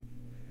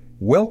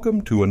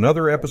Welcome to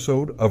another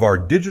episode of our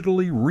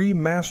digitally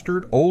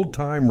remastered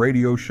old-time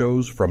radio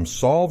shows from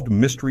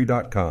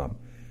SolvedMystery.com.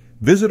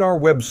 Visit our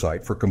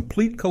website for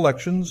complete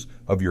collections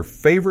of your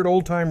favorite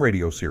old-time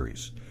radio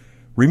series.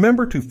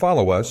 Remember to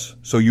follow us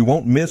so you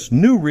won't miss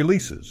new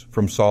releases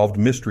from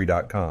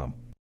SolvedMystery.com.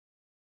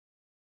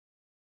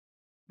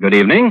 Good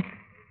evening.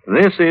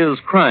 This is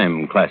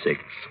Crime Classics.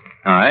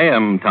 I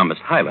am Thomas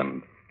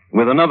Hyland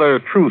with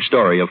another true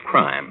story of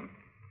crime.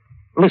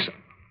 Listen.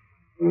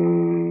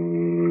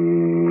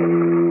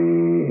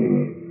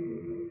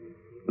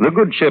 The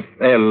good ship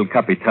El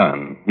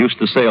Capitan used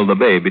to sail the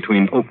bay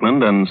between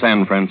Oakland and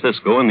San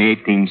Francisco in the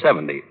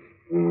 1870s,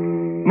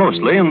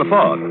 mostly in the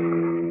fog.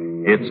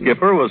 Its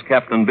skipper was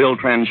Captain Bill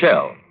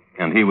Tranchell,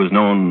 and he was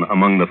known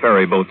among the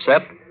ferry boat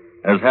set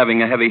as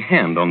having a heavy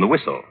hand on the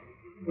whistle.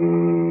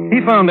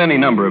 He found any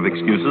number of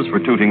excuses for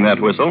tooting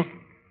that whistle,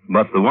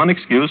 but the one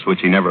excuse which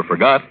he never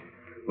forgot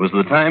was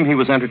the time he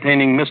was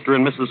entertaining Mr.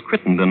 and Mrs.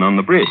 Crittenden on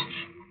the bridge,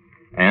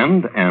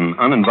 and an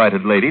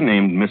uninvited lady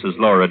named Mrs.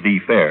 Laura D.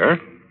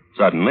 Fair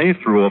suddenly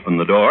threw open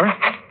the door,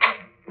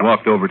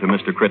 walked over to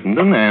Mr.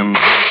 Crittenden, and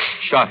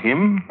shot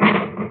him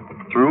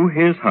through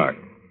his heart.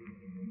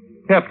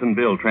 Captain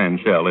Bill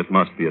Tranchell, it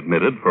must be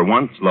admitted, for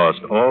once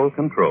lost all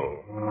control.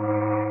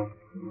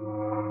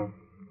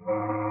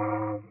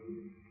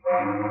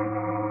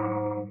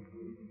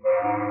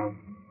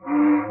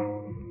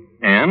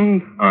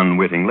 And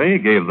unwittingly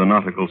gave the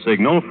nautical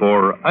signal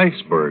for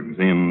icebergs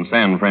in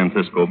San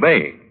Francisco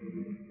Bay,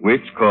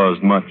 which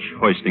caused much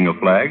hoisting of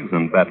flags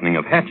and battening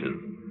of hatches,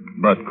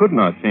 but could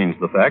not change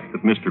the fact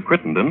that Mr.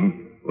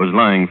 Crittenden was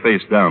lying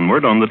face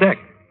downward on the deck.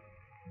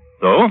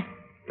 So,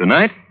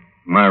 tonight,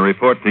 my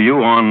report to you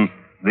on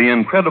the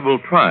incredible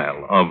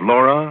trial of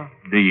Laura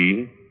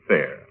D.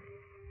 Fair.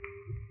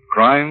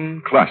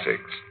 Crime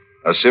Classics,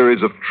 a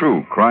series of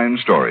true crime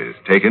stories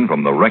taken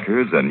from the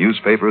records and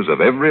newspapers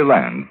of every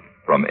land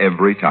from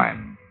every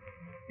time.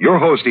 Your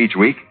host each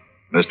week,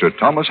 Mr.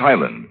 Thomas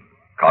Hyland,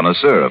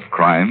 connoisseur of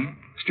crime,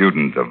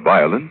 student of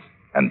violence,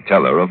 and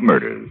teller of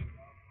murders.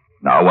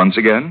 Now, once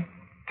again,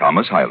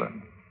 Thomas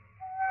Hyland.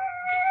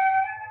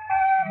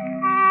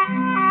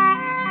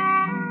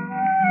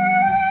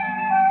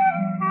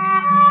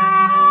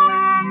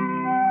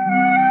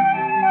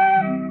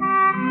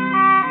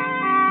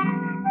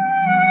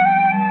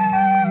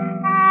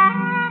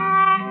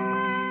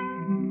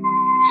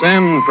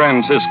 San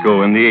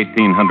Francisco in the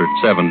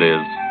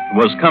 1870s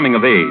was coming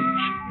of age.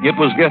 It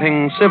was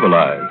getting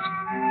civilized.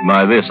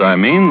 By this I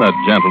mean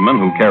that gentlemen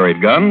who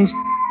carried guns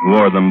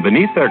wore them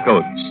beneath their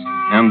coats,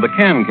 and the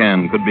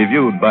can-can could be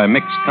viewed by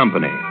mixed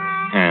company.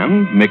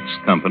 And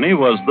mixed company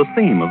was the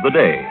theme of the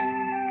day.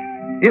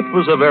 It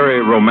was a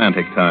very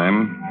romantic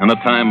time, and a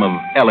time of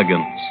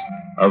elegance,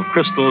 of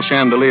crystal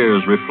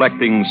chandeliers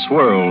reflecting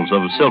swirls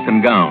of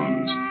silken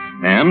gowns,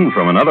 and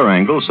from another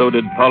angle so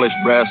did polished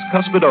brass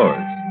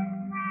cuspidors.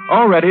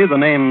 Already the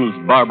names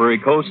Barbary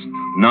Coast,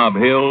 Nob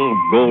Hill,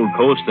 Gold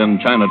Coast, and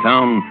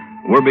Chinatown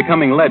were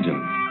becoming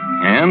legends.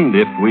 And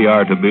if we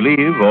are to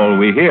believe all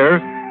we hear,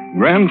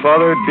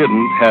 Grandfather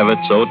didn't have it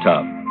so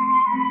tough.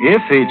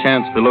 If he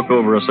chanced to look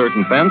over a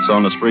certain fence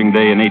on a spring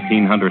day in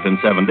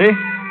 1870,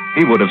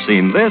 he would have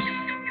seen this.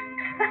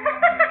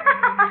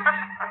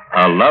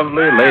 A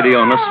lovely lady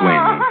on a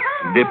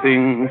swing,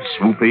 dipping,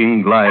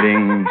 swooping,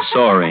 gliding,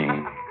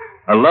 soaring.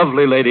 A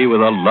lovely lady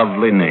with a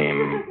lovely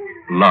name,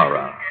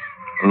 Laura.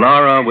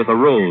 Laura with a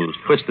rose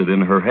twisted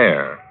in her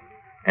hair.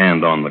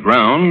 And on the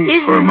ground,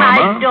 Isn't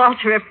Mama, my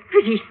daughter a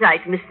pretty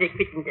sight, Mr.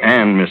 Crittenden?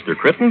 and Mr.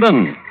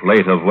 Crittenden,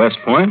 late of West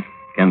Point,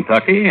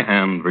 Kentucky,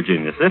 and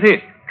Virginia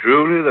City.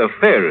 Truly the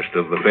fairest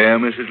of the fair,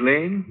 Mrs.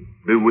 Lane.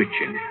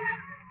 Bewitching.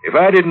 If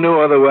I didn't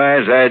know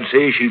otherwise, I'd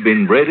say she'd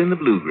been bred in the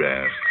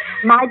bluegrass.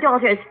 My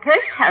daughter's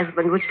first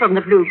husband was from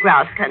the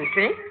bluegrass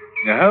country.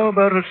 Now, how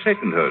about her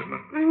second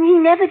husband? He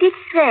never did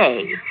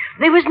say.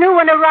 There was no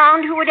one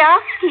around who would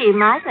ask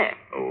him either.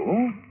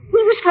 Oh? He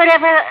was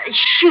forever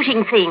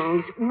shooting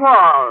things,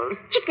 walls,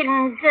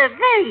 chickens,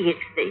 various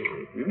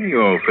things.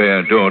 Your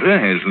fair daughter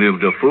has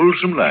lived a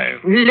fulsome life.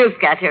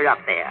 Look at her up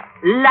there,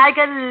 like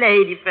a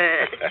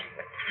ladybird.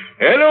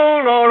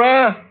 Hello,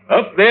 Laura.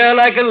 Up there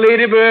like a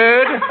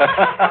ladybird.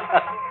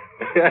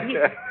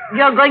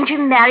 You're going to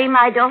marry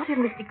my daughter,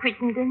 Mr.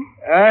 Crittenden?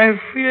 I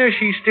fear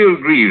she still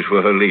grieves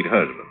for her late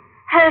husband.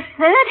 Her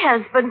third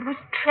husband was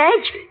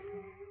tragic.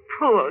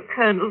 Poor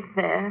Colonel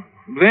Fair.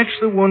 That's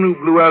the one who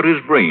blew out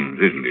his brains,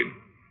 isn't it?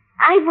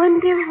 I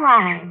wonder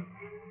why.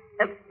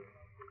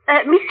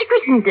 Mr.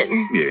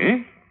 Crittenden. Yes?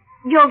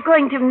 You're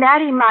going to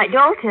marry my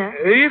daughter?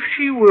 If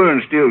she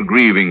weren't still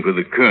grieving for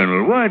the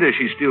colonel, why does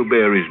she still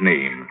bear his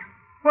name?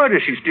 Why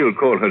does she still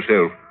call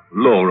herself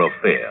Laura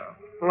Fair?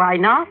 Why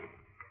not?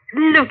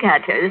 Look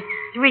at her,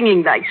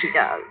 swinging like she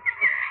does.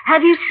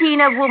 Have you seen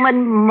a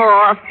woman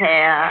more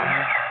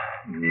fair?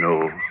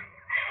 No.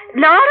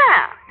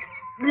 Laura!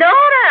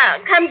 Laura,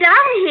 come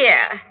down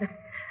here.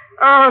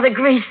 Oh, the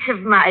grace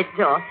of my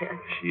daughter.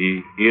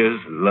 She is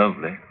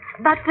lovely.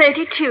 About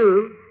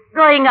 32,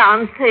 going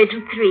on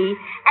 33,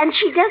 and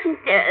she doesn't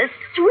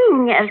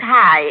swing as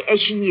high as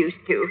she used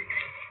to.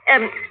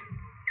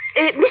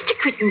 Mr.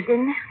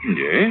 Crittenden.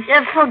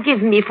 Yes?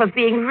 Forgive me for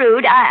being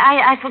rude.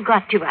 I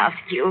forgot to ask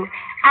you.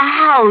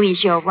 How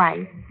is your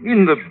wife?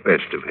 In the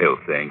best of health,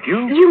 thank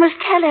you. You must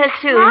tell her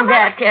soon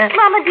that...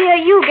 Mama, dear,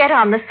 you get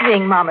on the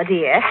swing, Mama,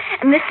 dear.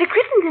 Mr.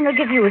 Crittenden will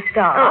give you a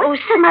start.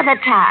 Some other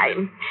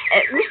time.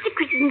 Mr.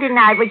 Crittenden and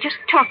I were just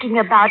talking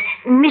about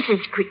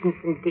Mrs.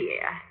 Crittenden,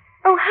 dear.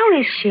 Oh, how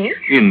is she?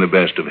 In the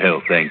best of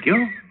health, thank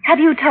you. Have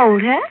you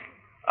told her?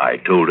 I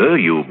told her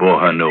you bore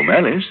her no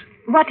malice,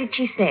 What did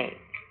she say?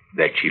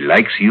 that she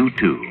likes you,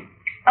 too.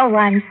 Oh,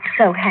 I'm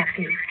so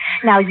happy.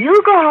 Now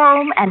you go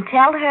home and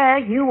tell her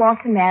you want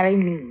to marry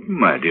me.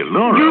 My dear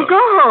Laura. You go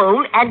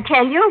home and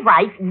tell your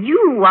wife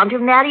you want to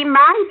marry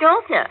my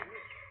daughter.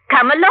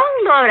 Come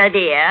along, Laura,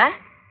 dear.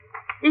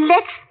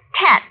 Let's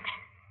tat.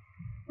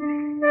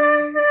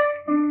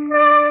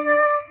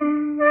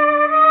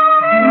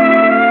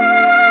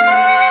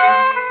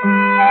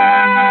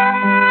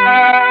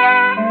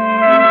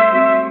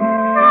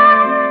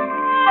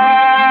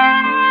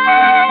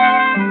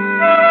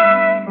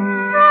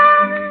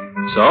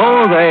 So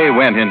they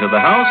went into the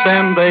house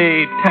and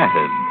they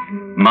tatted,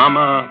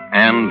 Mama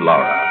and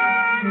Laura.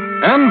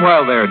 And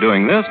while they're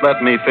doing this,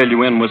 let me fill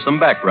you in with some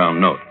background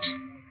notes.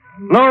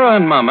 Laura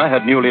and Mama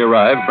had newly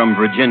arrived from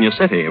Virginia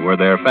City, where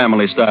their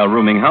family-style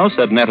rooming house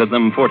had netted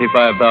them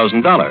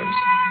 $45,000.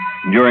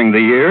 During the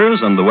years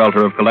and the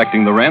welter of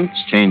collecting the rents,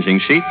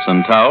 changing sheets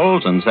and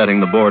towels, and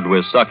setting the board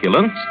with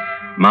succulents,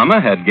 Mama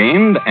had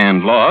gained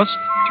and lost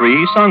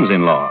 3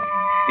 sons-in-law.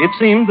 It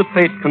seemed that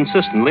fate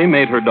consistently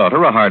made her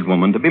daughter a hard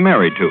woman to be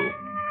married to.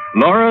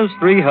 Laura's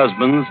 3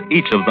 husbands,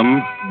 each of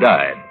them,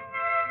 died.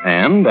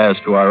 And as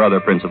to our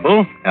other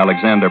principal,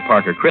 Alexander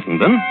Parker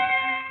Crittenden,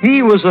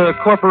 he was a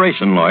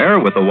corporation lawyer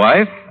with a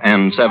wife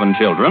and 7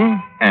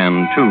 children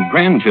and 2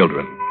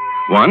 grandchildren.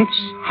 Once,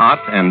 hot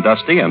and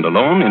dusty and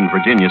alone in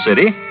Virginia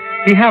City,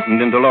 he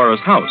happened into Laura's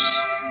house,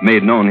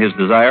 made known his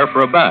desire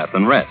for a bath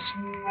and rest.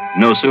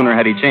 No sooner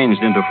had he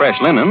changed into fresh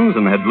linens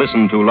and had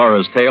listened to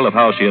Laura's tale of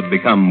how she had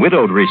become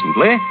widowed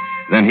recently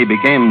than he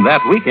became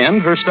that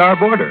weekend her star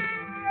boarder.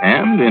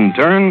 And, in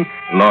turn,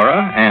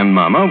 Laura and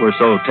Mama were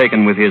so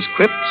taken with his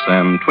quips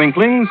and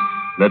twinklings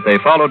that they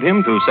followed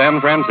him to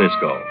San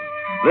Francisco.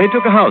 They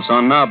took a house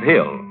on Nob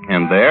Hill,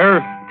 and there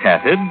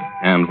tatted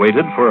and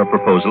waited for a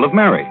proposal of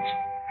marriage.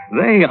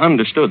 They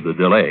understood the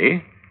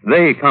delay.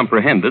 They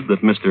comprehended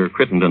that Mr.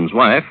 Crittenden's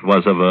wife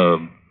was of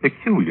a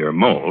peculiar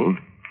mold.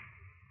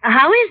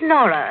 How is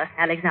Laura,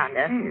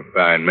 Alexander?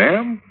 Fine,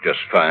 ma'am. Just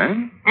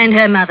fine. And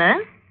her mother?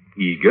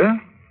 Eager?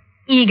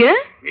 Eager?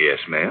 Yes,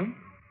 ma'am.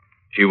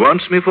 She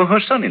wants me for her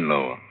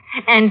son-in-law.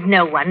 And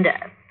no wonder.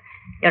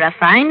 You're a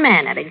fine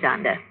man,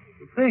 Alexander.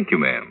 Thank you,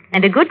 ma'am.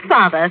 And a good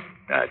father.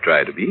 I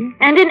try to be.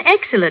 And an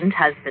excellent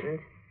husband.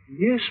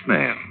 Yes,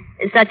 ma'am.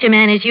 Such a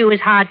man as you is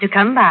hard to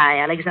come by,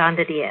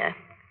 Alexander, dear.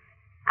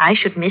 I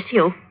should miss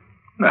you.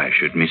 I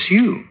should miss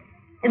you.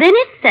 Then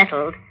it's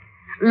settled.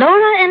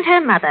 Laura and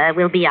her mother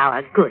will be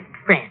our good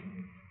friends.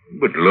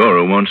 But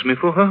Laura wants me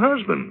for her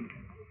husband.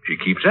 She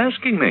keeps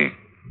asking me.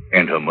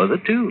 And her mother,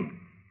 too.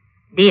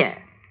 Dear.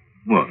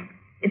 What?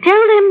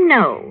 Tell them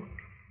no,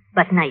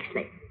 but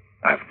nicely.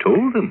 I've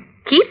told them.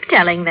 Keep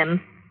telling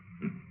them.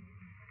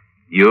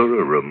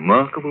 You're a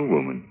remarkable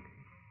woman.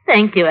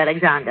 Thank you,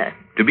 Alexander.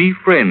 To be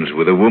friends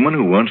with a woman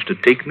who wants to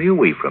take me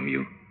away from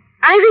you.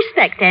 I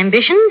respect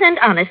ambitions and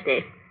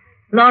honesty.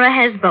 Laura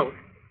has both.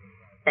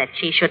 That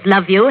she should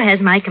love you has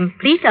my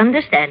complete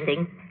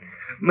understanding.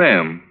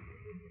 Ma'am.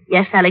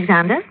 Yes,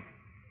 Alexander?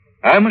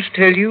 I must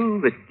tell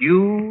you that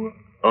you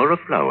are a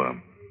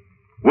flower.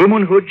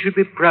 Womanhood should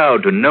be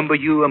proud to number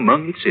you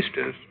among its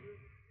sisters.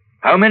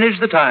 How many's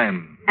the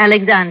time?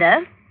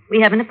 Alexander,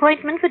 we have an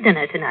appointment for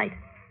dinner tonight.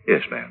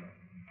 Yes, ma'am.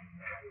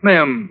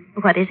 Ma'am.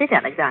 What is it,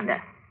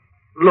 Alexander?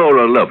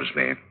 Laura loves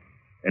me,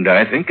 and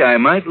I think I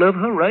might love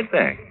her right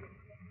back.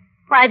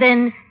 Why,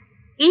 then,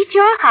 eat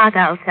your heart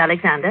out,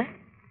 Alexander.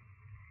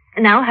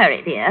 Now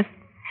hurry, dear.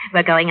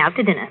 We're going out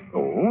to dinner.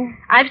 Oh?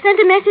 I've sent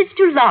a message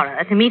to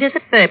Laura to meet us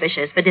at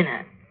Furbisher's for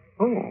dinner.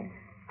 Oh.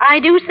 I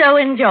do so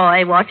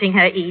enjoy watching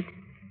her eat.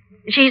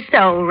 She's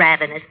so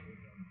ravenous.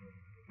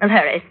 Well,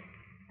 hurry.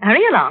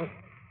 Hurry along.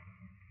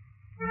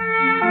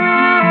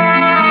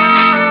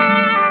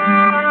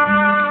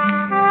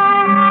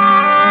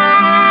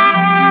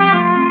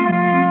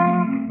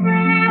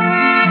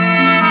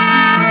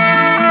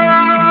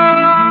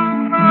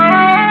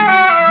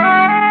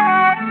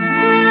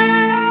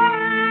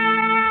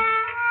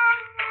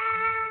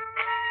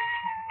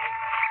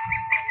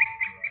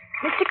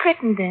 Mr.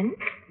 Crittenden?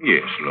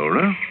 Yes,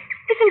 Laura?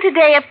 Isn't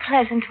today a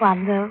pleasant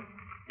one, though?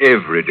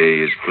 Every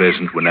day is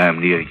pleasant when I'm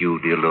near you,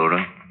 dear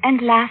Laura.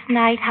 And last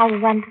night, how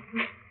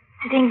wonderful.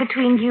 Sitting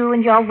between you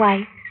and your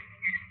wife.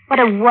 What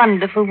a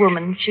wonderful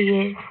woman she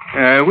is.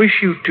 I wish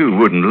you two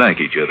wouldn't like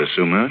each other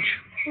so much.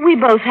 We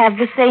both have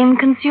the same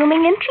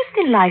consuming interest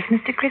in life,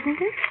 Mr.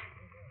 Crittenden.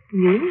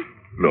 You?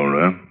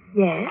 Laura,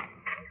 Yes?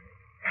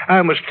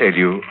 I must tell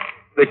you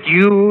that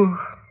you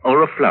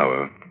are a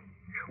flower.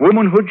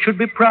 Womanhood should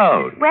be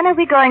proud. When are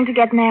we going to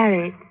get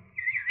married?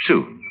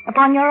 Soon.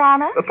 Upon your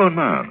honor? Upon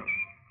my honor.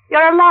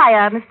 You're a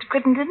liar, Mr.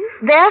 Crittenden.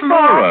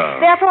 Laura.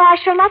 Therefore, I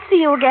shall not see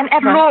you again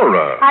ever.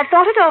 Laura. I've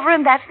thought it over,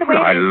 and that's the way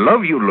I it is.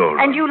 love you,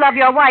 Laura. And you love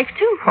your wife,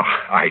 too. Oh,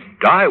 I'd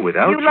die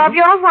without you. You love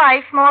your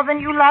wife more than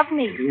you love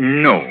me.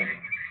 No.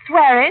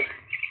 Swear it.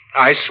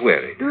 I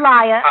swear it.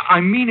 Liar.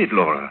 I mean it,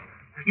 Laura.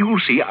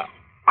 You'll see.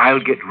 I'll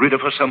get rid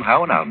of her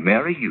somehow, and I'll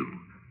marry you.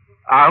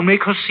 I'll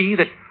make her see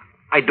that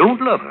I don't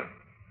love her.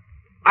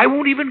 I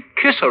won't even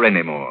kiss her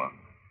anymore.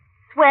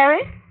 Swear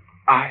it.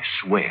 I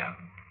swear.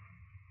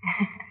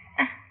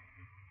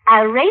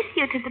 I'll race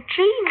you to the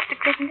tree, Mr.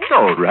 Crittenden.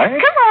 All right.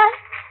 Come on.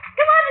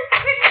 Come on,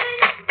 Mr.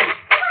 Crittenden.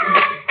 Come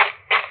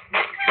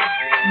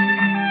on.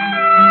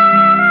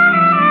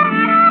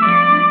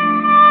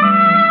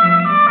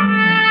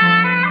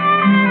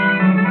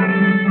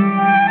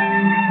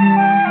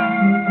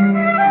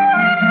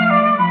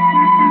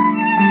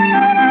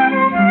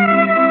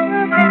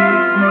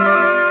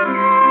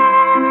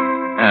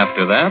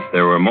 After that,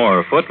 there were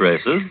more foot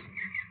races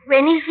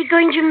When is he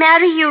going to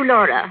marry you,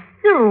 Laura?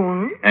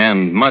 Soon.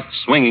 and much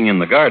swinging in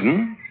the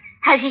garden.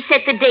 Has he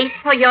set the date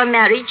for your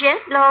marriage yet,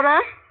 Laura?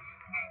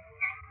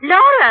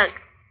 Laura,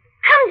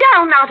 come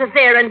down out of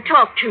there and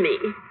talk to me.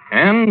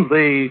 And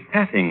the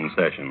patting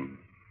session.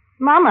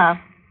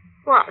 Mama,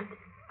 What?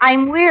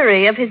 I'm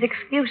weary of his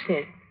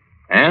excuses.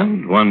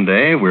 And one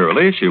day,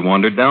 wearily, she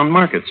wandered down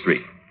Market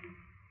Street.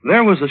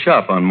 There was a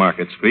shop on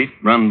Market Street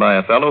run by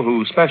a fellow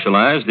who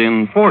specialized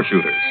in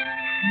four-shooters.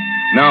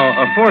 Now,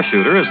 a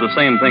four-shooter is the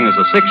same thing as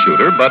a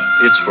six-shooter, but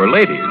it's for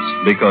ladies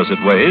because it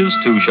weighs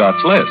 2 shots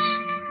less.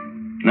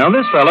 Now,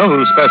 this fellow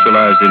who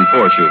specialized in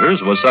four-shooters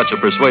was such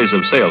a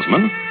persuasive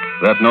salesman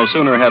that no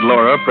sooner had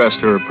Laura pressed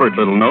her pert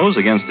little nose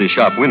against his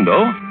shop window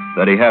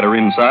that he had her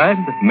inside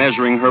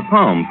measuring her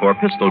palm for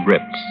pistol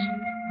grips.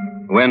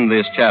 When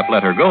this chap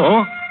let her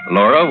go,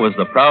 Laura was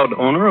the proud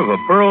owner of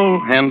a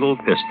pearl-handled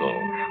pistol,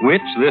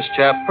 which this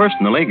chap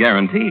personally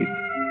guaranteed.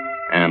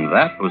 And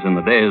that was in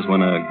the days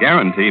when a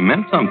guarantee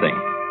meant something.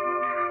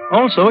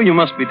 Also, you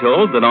must be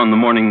told that on the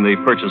morning the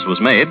purchase was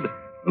made,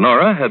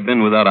 Laura had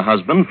been without a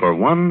husband for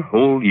 1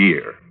 whole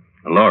year.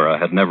 Laura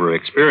had never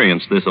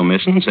experienced this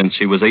omission since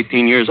she was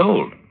 18 years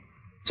old.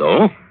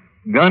 So,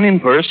 gun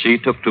in purse, she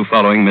took to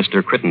following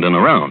Mr. Crittenden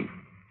around.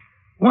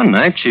 One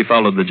night, she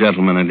followed the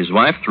gentleman and his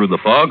wife through the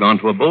fog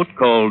onto a boat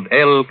called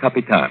El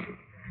Capitan.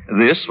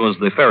 This was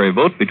the ferry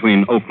boat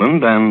between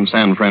Oakland and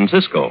San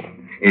Francisco.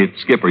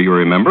 Its skipper, you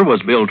remember,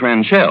 was Bill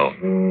Tranchell,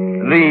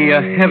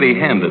 the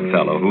heavy-handed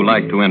fellow who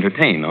liked to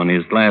entertain on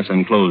his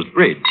glass-enclosed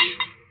bridge.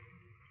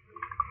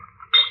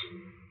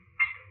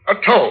 A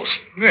toast.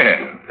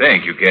 Well,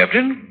 thank you,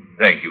 Captain.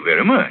 Thank you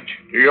very much.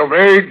 To your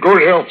very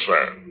good health,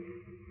 sir.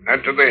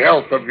 And to the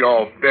health of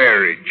your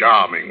very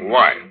charming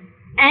wife.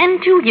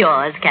 And to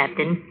yours,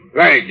 Captain.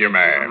 Thank you,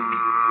 ma'am.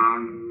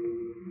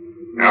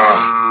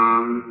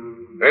 Now,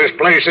 this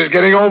place is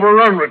getting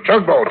overrun with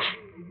tugboats.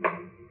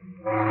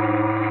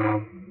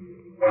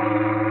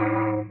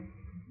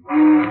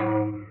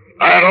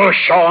 That'll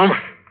show 'em.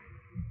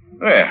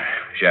 Well,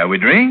 shall we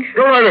drink?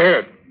 Go right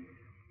ahead.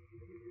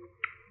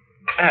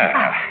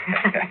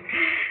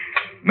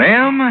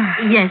 Ma'am,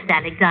 Yes,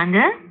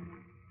 Alexander?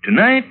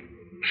 tonight,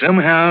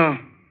 somehow,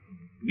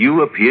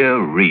 you appear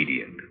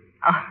radiant.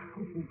 Oh,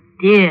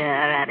 dear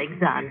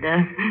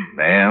Alexander.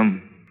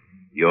 Ma'am,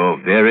 you're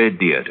very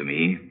dear to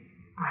me.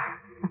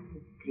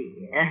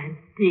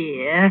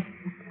 Dear.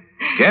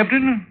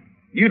 Captain,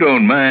 you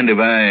don't mind if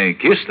I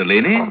kiss the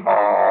lady?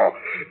 Oh,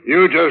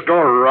 you just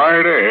go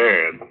right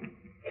ahead.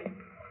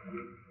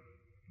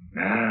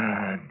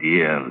 Ah,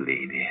 dear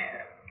lady.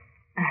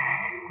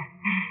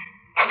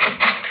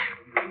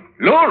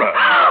 Laura!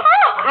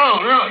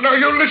 No,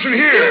 you listen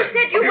here. You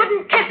said you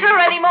wouldn't kiss her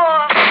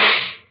anymore.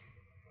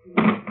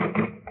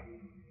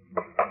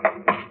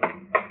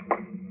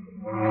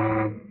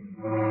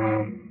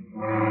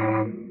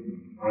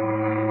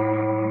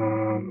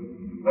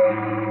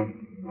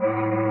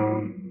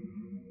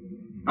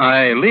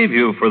 I leave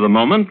you for the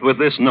moment with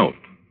this note.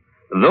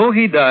 Though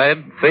he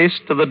died face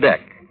to the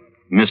deck,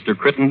 Mr.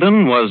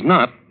 Crittenden was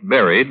not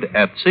buried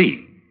at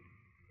sea.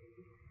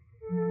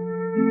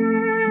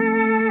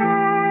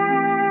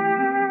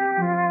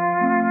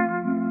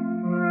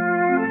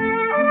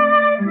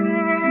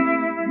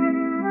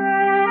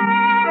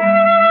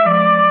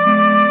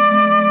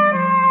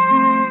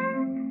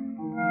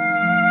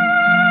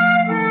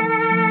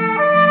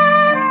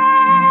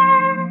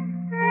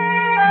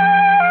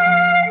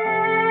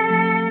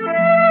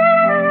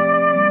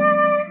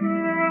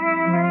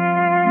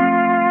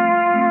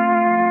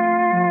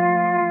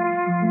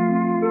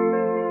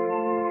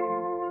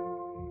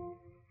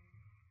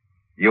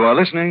 You are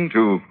listening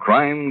to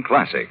Crime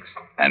Classics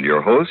and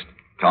your host,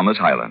 Thomas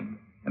Hyland,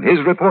 and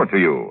his report to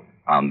you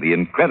on the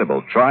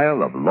incredible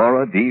trial of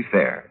Laura D.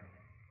 Fair.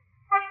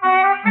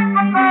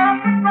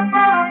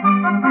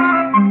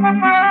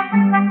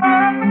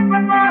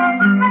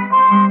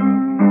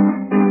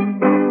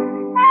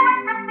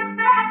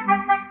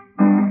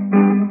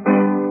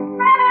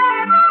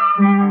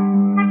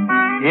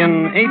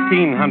 In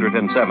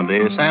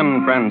 1870,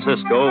 San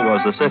Francisco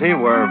was a city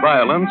where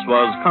violence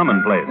was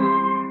commonplace.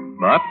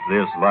 But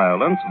this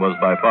violence was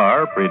by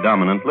far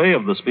predominantly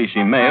of the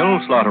species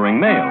male slaughtering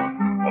male,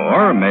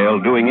 or male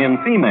doing in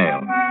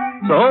female.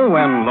 So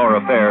when Laura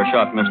Fair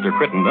shot Mr.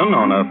 Crittenden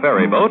on a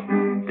ferry boat,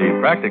 she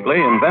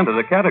practically invented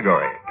a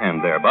category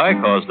and thereby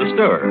caused a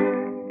stir.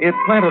 It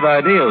planted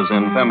ideas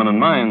in feminine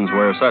minds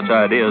where such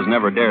ideas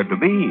never dared to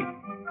be.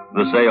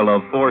 The sale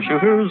of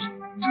four-shooters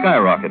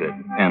skyrocketed,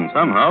 and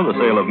somehow the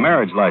sale of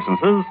marriage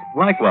licenses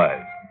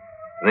likewise.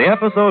 The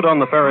episode on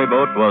the ferry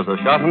boat was a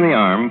shot in the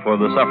arm for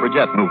the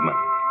suffragette movement.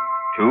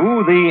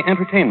 Too, the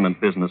entertainment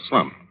business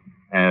slumped,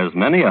 as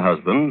many a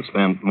husband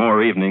spent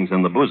more evenings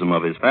in the bosom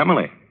of his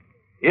family.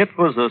 It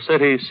was a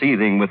city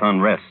seething with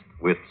unrest,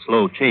 with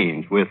slow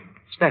change, with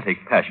static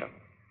passion.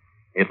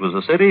 It was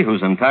a city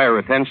whose entire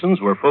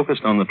attentions were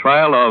focused on the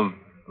trial of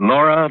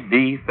Laura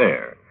D.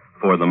 Fair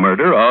for the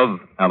murder of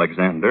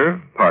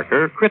Alexander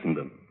Parker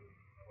Crittenden.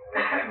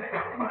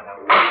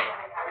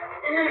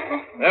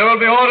 There will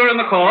be order in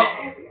the court.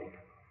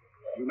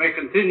 You may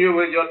continue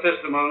with your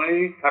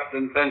testimony,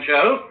 Captain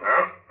Fenchel.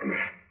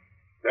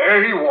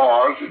 There he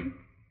was,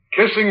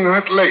 kissing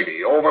that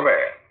lady over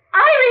there.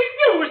 I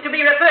refuse to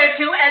be referred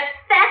to as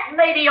that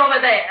lady over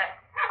there.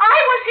 I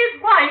was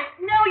his wife.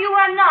 No, you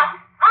are not.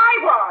 I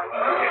was.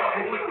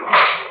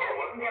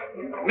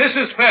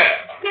 Mrs. Fair,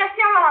 Yes,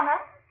 Your Honor.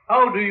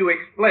 how do you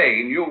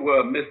explain you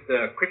were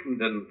Mr.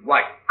 Crittenden's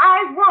wife?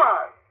 I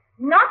was.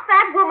 Not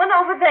that woman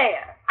over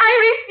there. I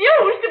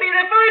refuse to be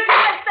referred to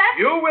as that.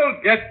 You will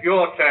get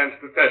your chance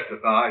to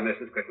testify,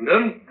 Mrs.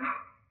 Crittenden.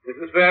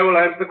 Mrs. Fair will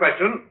answer the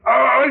question.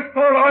 I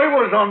thought I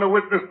was on the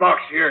witness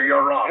box here,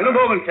 Your Honor. In a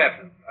moment,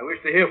 Captain. I wish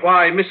to hear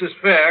why Mrs.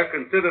 Fair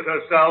considered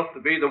herself to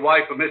be the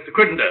wife of Mr.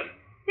 Crittenden.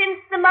 Since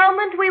the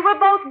moment we were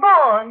both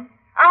born,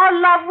 our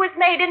love was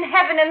made in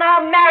heaven and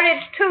our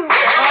marriage, too.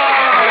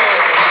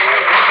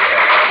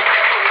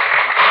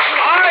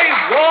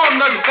 I warn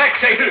the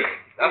spectators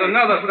that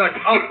another such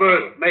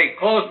outburst may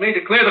cause me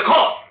to clear the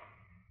court.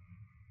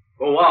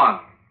 Go on,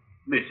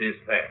 Mrs.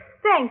 Fair.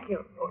 Thank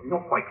you. Oh, you're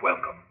quite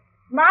welcome.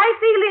 My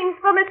feelings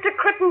for Mr.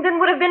 Crittenden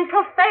would have been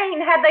profane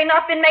had they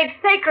not been made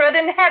sacred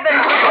in heaven.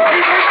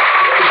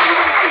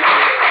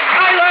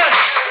 Silence!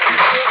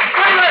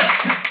 Silence!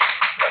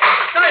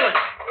 Silence!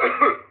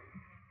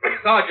 The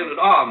Sergeant at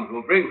Arms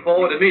will bring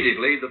forward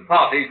immediately the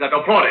parties that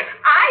applauded.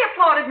 I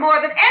applauded more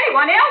than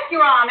anyone else,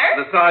 Your Honor.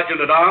 The Sergeant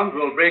at Arms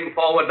will bring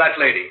forward that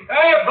lady.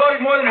 I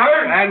applauded more than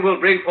her. And will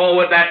bring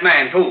forward that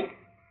man, too.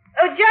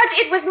 Oh, Judge,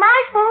 it was my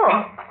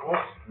fault. Of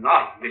course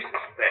not,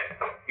 Mrs. Fair.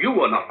 You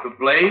were not to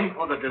blame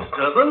for the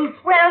disturbance.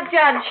 Well,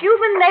 Judge,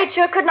 human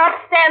nature could not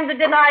stand the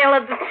denial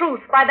of the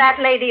truth by that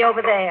lady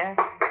over there.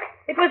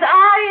 It was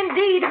I,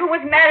 indeed, who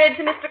was married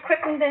to Mr.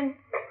 Crittenden.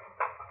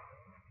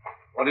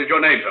 What is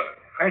your name, sir?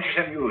 Francis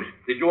M. Hughes.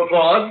 Did you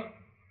applaud?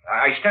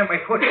 I stamped my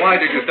foot. Why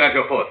did you stamp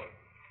your foot?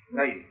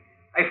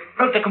 I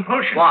felt the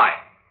compulsion. Why?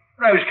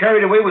 When I was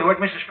carried away with what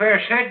Mrs.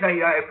 Fair said,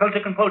 I felt the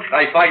compulsion.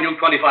 I fine you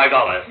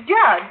 $25.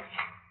 Judge,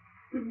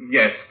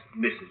 Yes,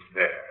 Mrs.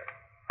 Fair.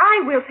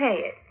 I will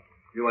pay it.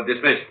 You are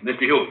dismissed, Mr.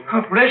 Hughes.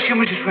 Oh, bless you,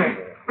 Mrs.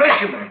 Fair.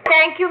 Bless you, ma'am.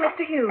 Thank you,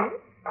 Mr. Hughes.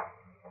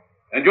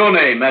 And your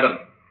name, madam?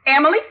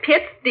 Emily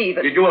Pitts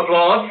Stevens. Did you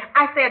applaud?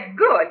 I said,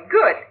 good,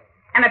 good.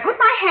 And I put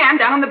my hand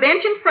down on the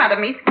bench in front of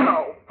me,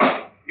 so.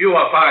 You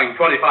are fined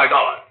 $25.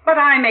 But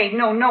I made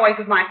no noise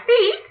with my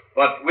feet.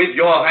 But with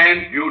your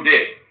hand, you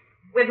did.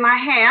 With my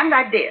hand,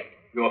 I did.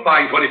 You are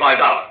fined $25.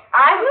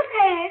 I will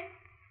pay it.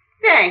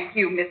 Thank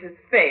you, Mrs.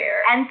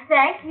 Fair. And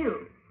thank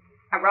you.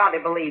 I rather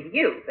believe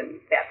you than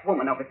that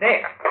woman over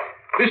there.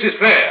 Mrs.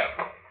 Fair,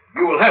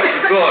 you will have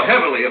to draw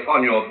heavily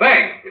upon your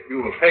bank if you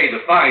will pay the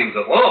fines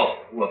of all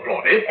who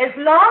applauded. As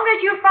long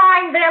as you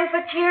find them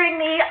for cheering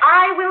me,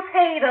 I will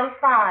pay those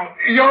fines.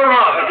 Your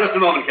Honor, just a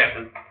moment,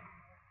 Captain.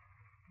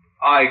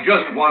 I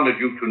just wanted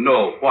you to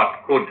know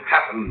what could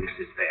happen,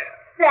 Mrs. Fair.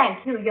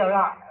 Thank you, Your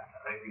Honor.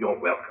 You're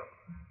welcome.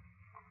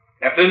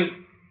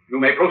 Captain, you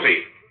may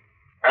proceed.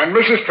 And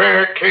Mrs.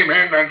 Fair came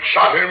in and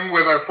shot him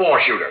with a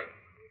four-shooter.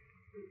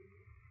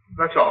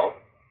 That's all.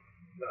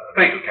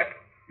 Thank you, Captain.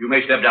 You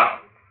may step down.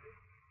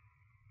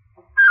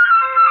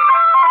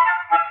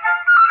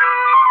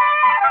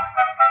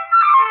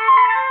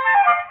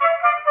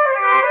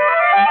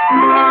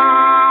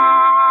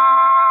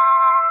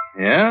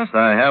 Yes,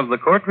 I have the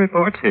court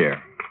reports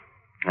here.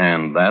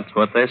 And that's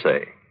what they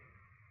say.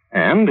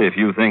 And if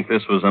you think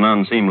this was an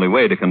unseemly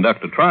way to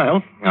conduct a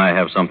trial, I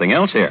have something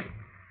else here.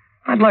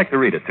 I'd like to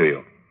read it to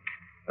you.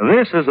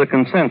 This is a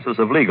consensus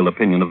of legal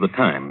opinion of the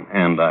time,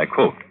 and I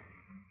quote,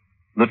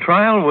 "The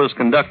trial was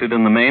conducted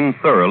in the main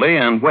thoroughly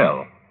and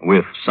well,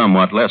 with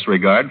somewhat less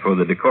regard for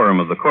the decorum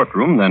of the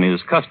courtroom than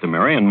is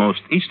customary in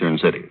most eastern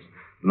cities,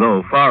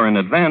 though far in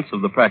advance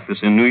of the practice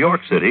in New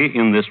York City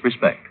in this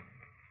respect."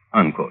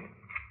 Unquote.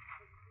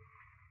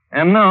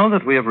 And now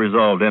that we have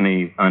resolved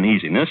any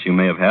uneasiness you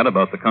may have had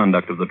about the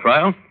conduct of the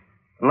trial,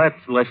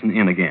 let's listen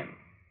in again.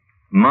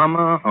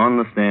 Mama on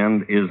the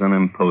stand is an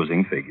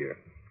imposing figure.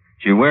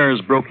 She wears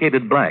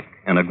brocaded black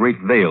and a great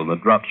veil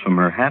that drops from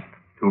her hat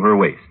to her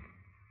waist.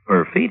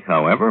 Her feet,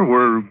 however,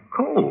 were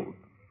cold.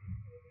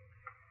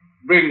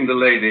 Bring the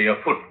lady a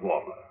foot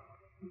warmer.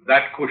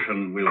 That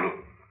cushion will do.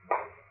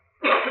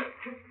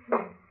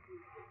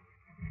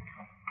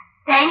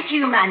 Thank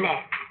you,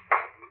 Manette.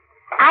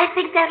 I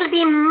think that'll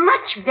be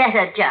much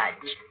better,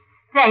 Judge.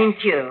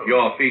 Thank you.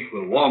 Your feet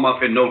will warm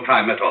up in no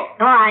time at all.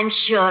 Oh, I'm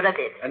sure of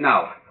it. And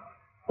now,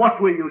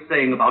 what were you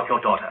saying about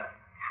your daughter?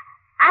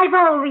 I've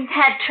always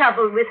had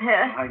trouble with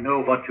her. I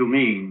know what you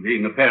mean,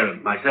 being a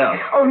parent myself.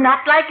 Oh,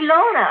 not like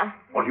Laura.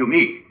 What do you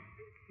mean?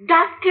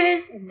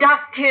 Doctors,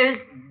 doctors,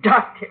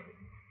 doctors.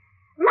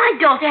 My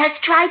daughter has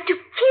tried to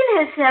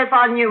kill herself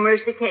on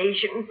numerous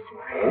occasions.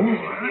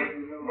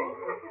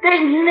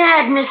 There's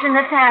madness in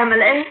the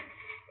family.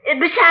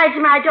 Besides,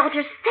 my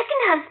daughter's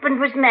second husband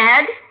was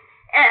mad.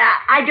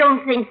 I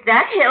don't think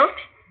that helped.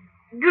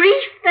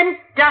 Grief and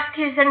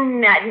doctors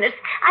and madness.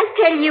 I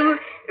tell you,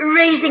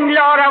 raising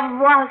Laura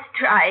was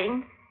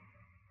trying.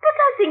 But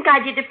I think I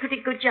did a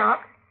pretty good job.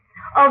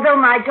 Although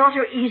my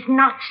daughter is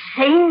not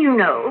sane, you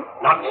know.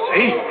 Not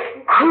sane?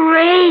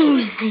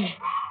 Crazy.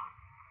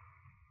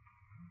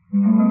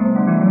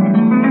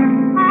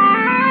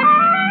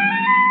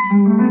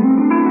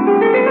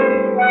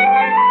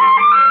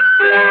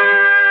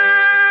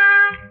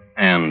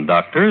 And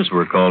doctors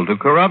were called to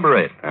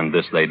corroborate, and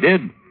this they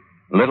did.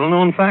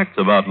 Little-known facts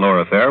about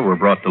Laura Fair were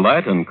brought to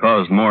light and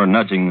caused more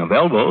nudging of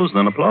elbows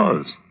than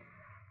applause.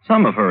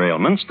 Some of her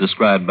ailments,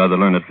 described by the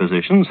learned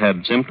physicians,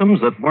 had symptoms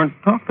that weren't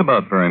talked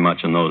about very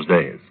much in those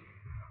days.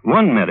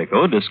 One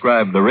medico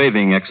described the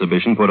raving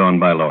exhibition put on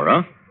by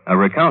Laura, a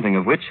recounting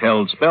of which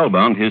held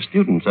spellbound his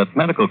students at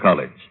medical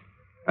college.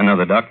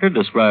 Another doctor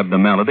described a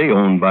malady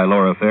owned by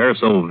Laura Fair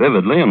so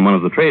vividly in one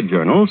of the trade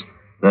journals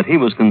that he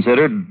was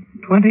considered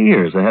 20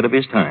 years ahead of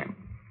his time.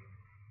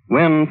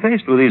 When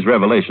faced with these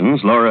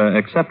revelations, Laura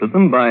accepted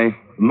them by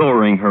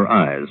lowering her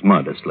eyes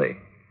modestly.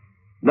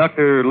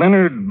 Dr.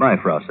 Leonard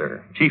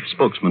Bifrosser, chief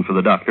spokesman for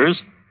the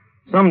doctors,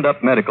 summed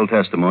up medical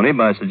testimony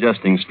by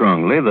suggesting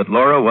strongly that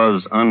Laura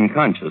was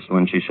unconscious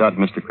when she shot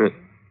Mr.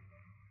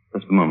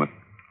 Just a moment.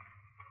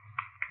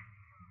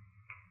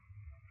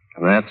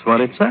 That's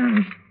what it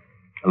says.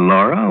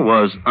 Laura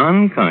was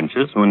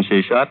unconscious when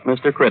she shot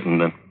Mr.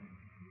 Crittenden.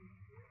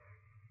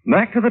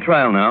 Back to the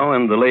trial now,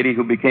 and the lady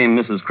who became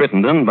Mrs.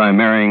 Crittenden by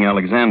marrying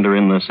Alexander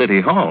in the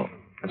city hall,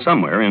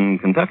 somewhere in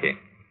Kentucky.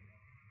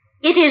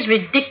 It is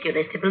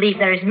ridiculous to believe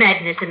there is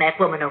madness in that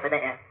woman over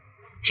there.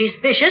 She's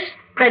vicious,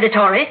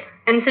 predatory,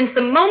 and since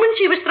the moment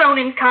she was thrown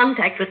in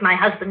contact with my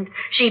husband,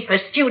 she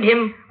pursued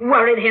him,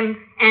 worried him,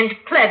 and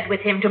pled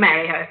with him to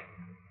marry her.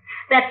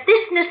 That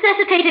this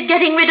necessitated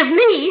getting rid of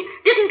me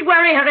didn't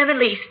worry her in the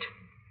least.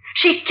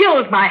 She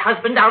killed my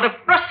husband out of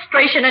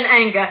frustration and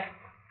anger.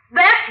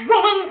 That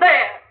woman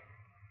there!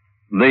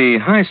 The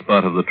high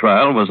spot of the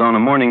trial was on a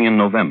morning in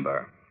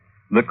November.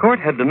 The court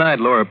had denied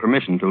Laura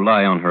permission to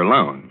lie on her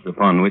lounge,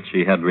 upon which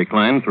she had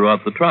reclined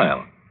throughout the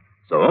trial.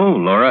 So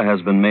Laura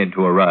has been made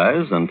to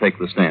arise and take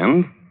the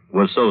stand,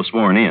 was so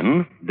sworn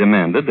in,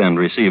 demanded and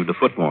received a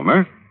foot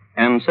warmer,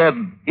 and said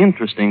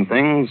interesting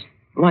things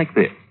like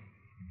this.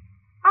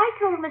 I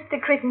told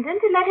Mr. Crittenden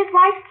to let his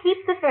wife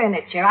keep the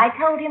furniture. I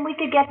told him we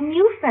could get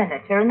new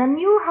furniture in a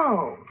new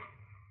home,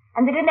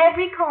 and that in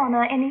every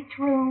corner in each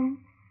room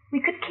we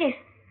could kiss,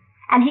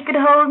 and he could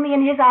hold me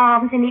in his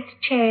arms in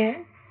each chair,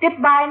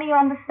 sit by me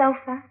on the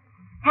sofa,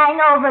 hang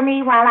over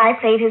me while I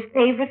played his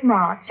favorite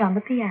march on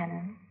the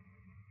piano.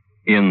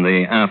 In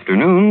the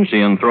afternoon, she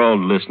enthralled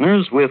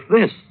listeners with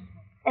this.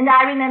 And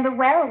I remember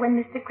well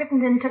when Mr.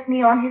 Crittenden took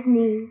me on his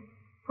knee,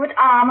 put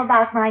arm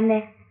about my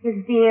neck, his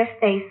dear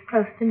face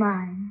close to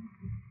mine.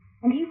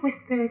 And he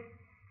whispered,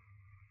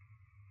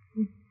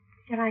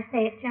 shall I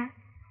say it, Jack?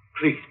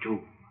 Please do.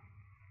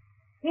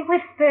 He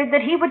whispered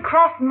that he would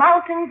cross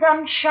mountains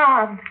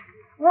unshod,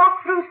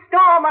 walk through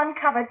storm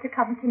uncovered to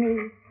come to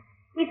me.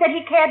 He said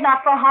he cared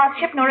not for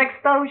hardship nor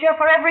exposure,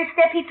 for every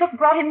step he took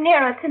brought him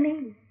nearer to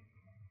me.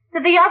 To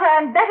the other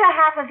and better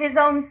half of his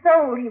own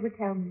soul, he would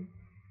tell me.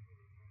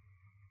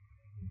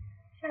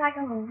 Shall I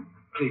go home?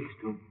 Please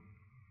do.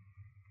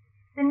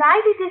 The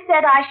night it is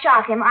said I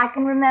shot him, I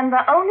can remember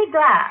only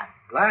glass.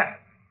 Glass?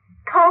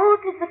 Cold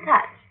to the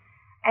touch,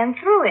 and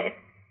through it,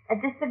 a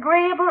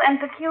disagreeable and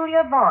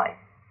peculiar voice.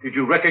 Did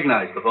you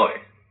recognize the voice?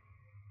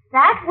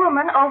 That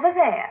woman over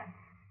there.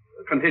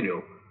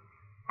 Continue.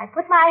 I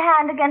put my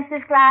hand against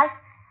this glass,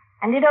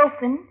 and it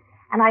opened,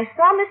 and I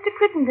saw Mr.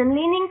 Crittenden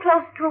leaning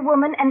close to a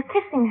woman and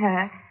kissing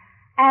her,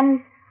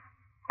 and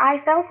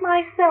I felt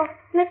myself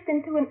slip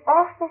into an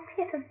awful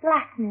pit of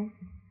blackness.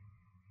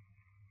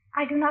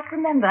 I do not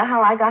remember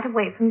how I got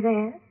away from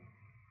there,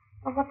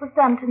 or what was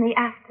done to me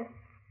after.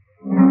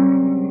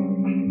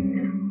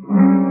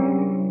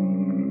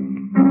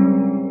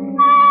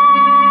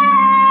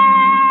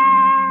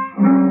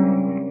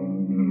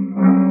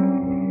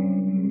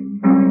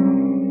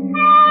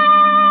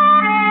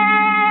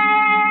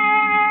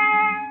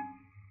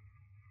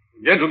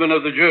 Gentlemen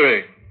of the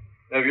jury,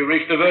 have you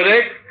reached a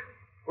verdict?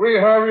 We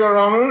have, Your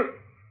Honor.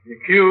 The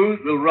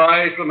accused will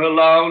rise from her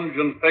lounge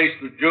and face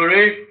the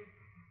jury.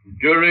 The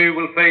jury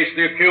will face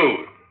the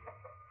accused.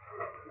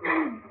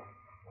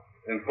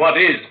 And what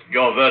is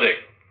your verdict?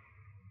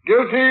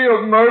 Guilty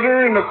of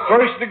murder in the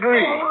first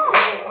degree.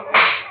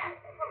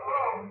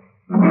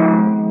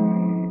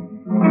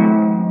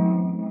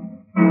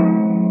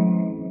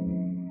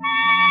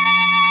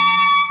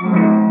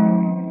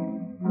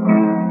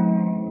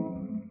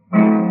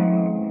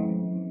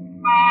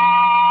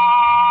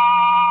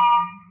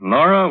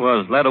 Laura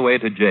was led away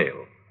to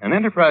jail. An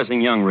enterprising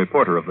young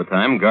reporter of the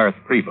time, Garth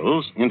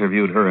Prebles,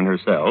 interviewed her in her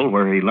cell,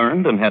 where he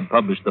learned and had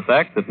published the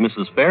fact that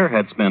Mrs. Fair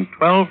had spent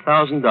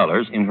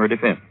 $12,000 in her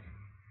defense.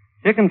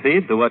 Chicken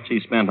feed to what she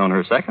spent on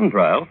her second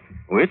trial,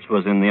 which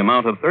was in the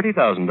amount of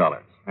 $30,000,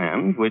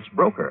 and which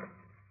broke her.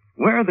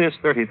 Where this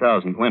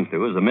 $30,000 went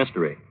to is a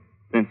mystery,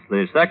 since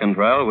the second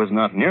trial was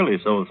not nearly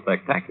so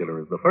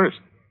spectacular as the first.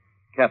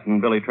 Captain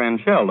Billy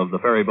Tranchell of the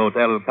ferryboat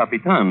El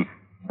Capitan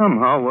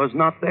somehow was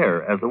not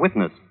there as a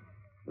witness.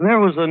 There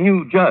was a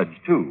new judge,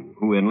 too,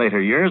 who in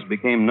later years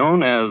became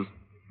known as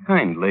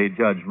Kindly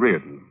Judge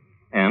Reardon,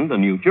 and a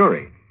new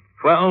jury,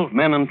 12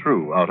 men and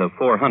true out of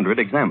 400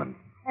 examined.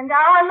 And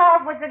our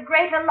love was a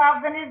greater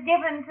love than is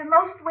given to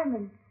most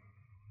women.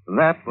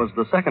 That was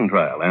the second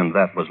trial, and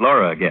that was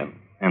Laura again.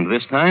 And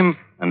this time,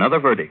 another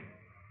verdict.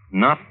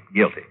 Not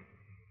guilty.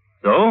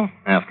 So,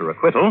 after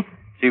acquittal,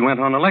 she went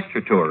on a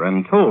lecture tour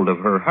and told of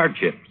her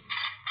hardships.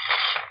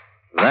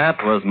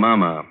 That was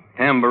Mama,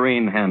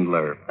 tambourine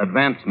handler,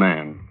 advance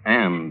man,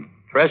 and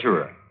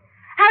treasurer.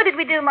 How did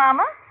we do,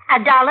 Mama?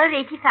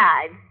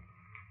 $1.85.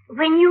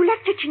 When you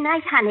lecture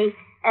tonight, honey,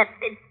 pep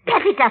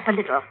it up a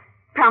little.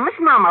 Promise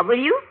Mama, will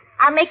you?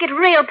 I'll make it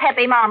real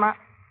peppy, Mama.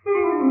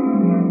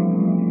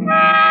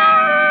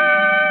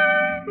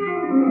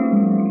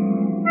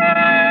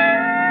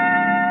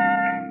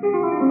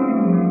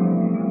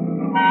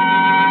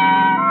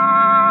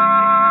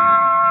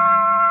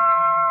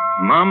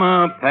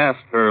 Mama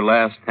passed her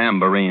last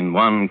tambourine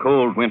one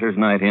cold winter's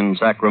night in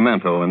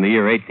Sacramento in the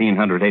year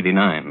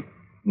 1889.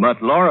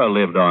 But Laura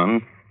lived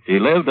on. She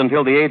lived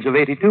until the age of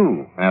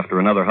 82, after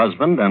another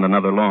husband and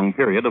another long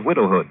period of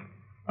widowhood.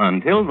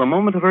 Until the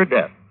moment of her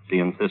death, she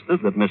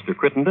insisted that Mr.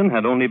 Crittenden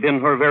had only been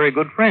her very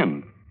good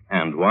friend.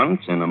 And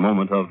once, in a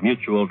moment of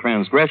mutual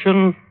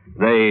transgression,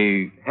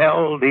 they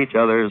held each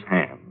other's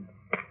hand.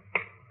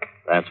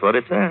 That's what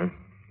it says,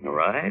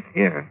 right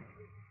here.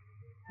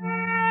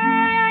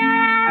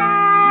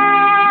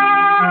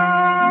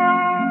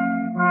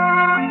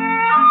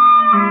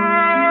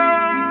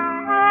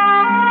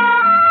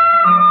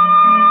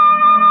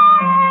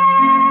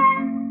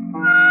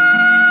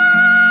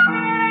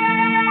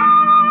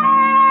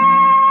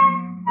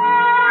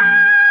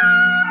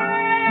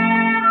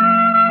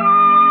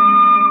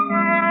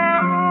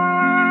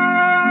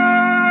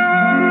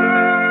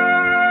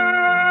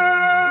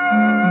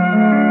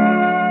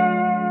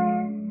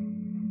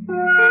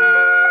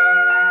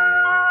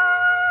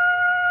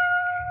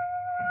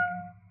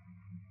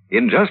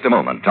 In just a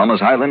moment,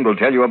 Thomas Hyland will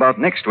tell you about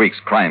next week's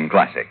Crime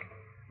Classic.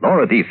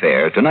 Laura D.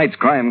 Fair, tonight's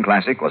Crime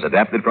Classic was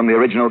adapted from the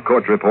original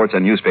court reports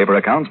and newspaper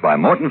accounts by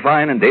Morton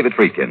Fine and David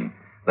Friedkin.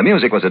 The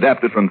music was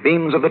adapted from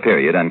themes of the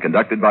period and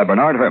conducted by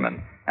Bernard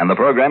Herrmann, and the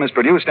program is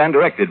produced and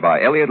directed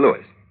by Elliot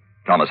Lewis.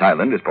 Thomas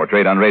Hyland is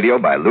portrayed on radio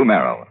by Lou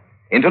Merrill.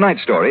 In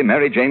tonight's story,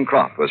 Mary Jane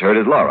Croft was heard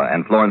as Laura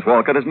and Florence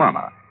Walcott as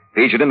Mama.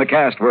 Featured in the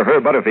cast were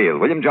Herb Butterfield,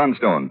 William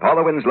Johnstone,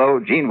 Paula Winslow,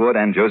 Jean Wood,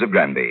 and Joseph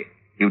Granby.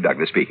 Hugh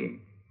Douglas speaking.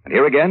 And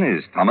here again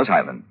is Thomas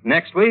Hyland.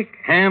 Next week,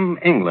 Ham,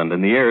 England,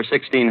 in the year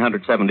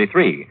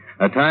 1673,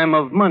 a time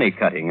of money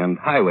cutting and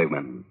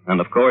highwaymen, and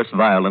of course,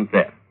 violent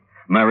death.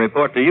 My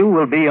report to you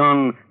will be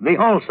on the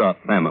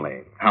Alsop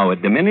family, how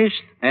it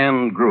diminished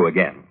and grew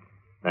again.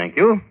 Thank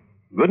you.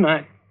 Good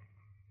night.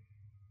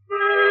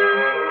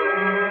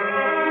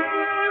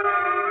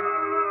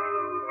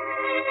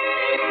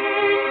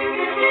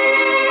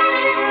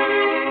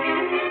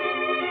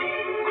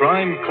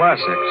 Crime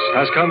Classics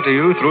has come to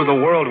you through the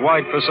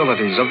worldwide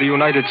facilities of the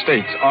United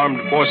States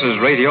Armed Forces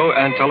Radio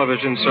and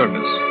Television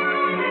Service.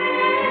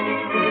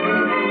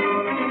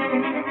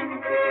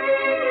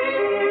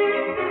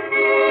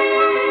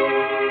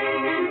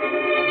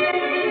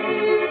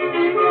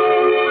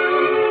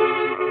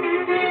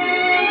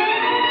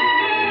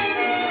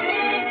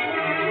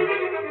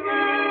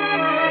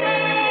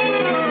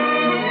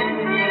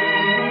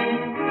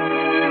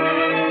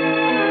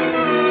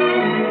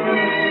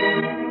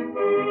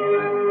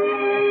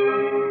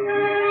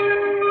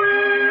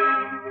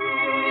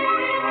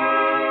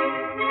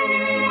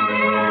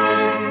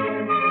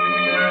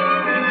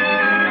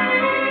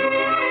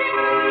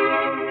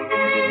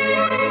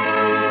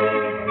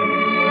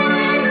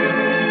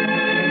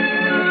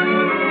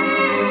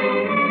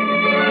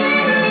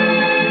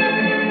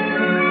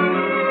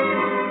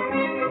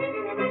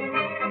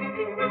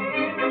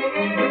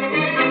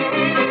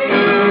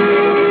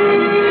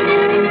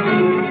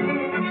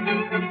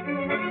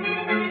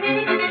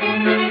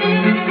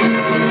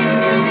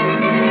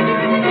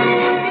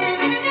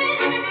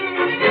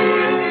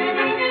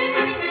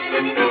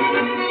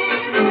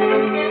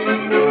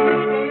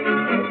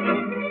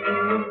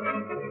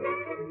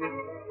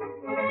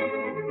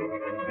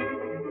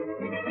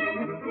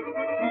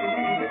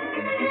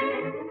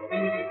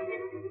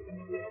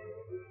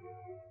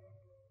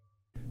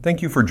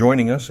 Thank you for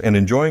joining us and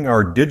enjoying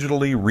our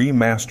digitally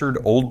remastered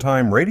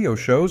old-time radio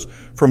shows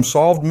from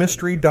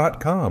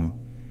SolvedMystery.com.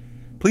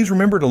 Please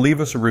remember to leave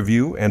us a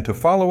review and to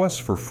follow us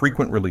for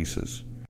frequent releases.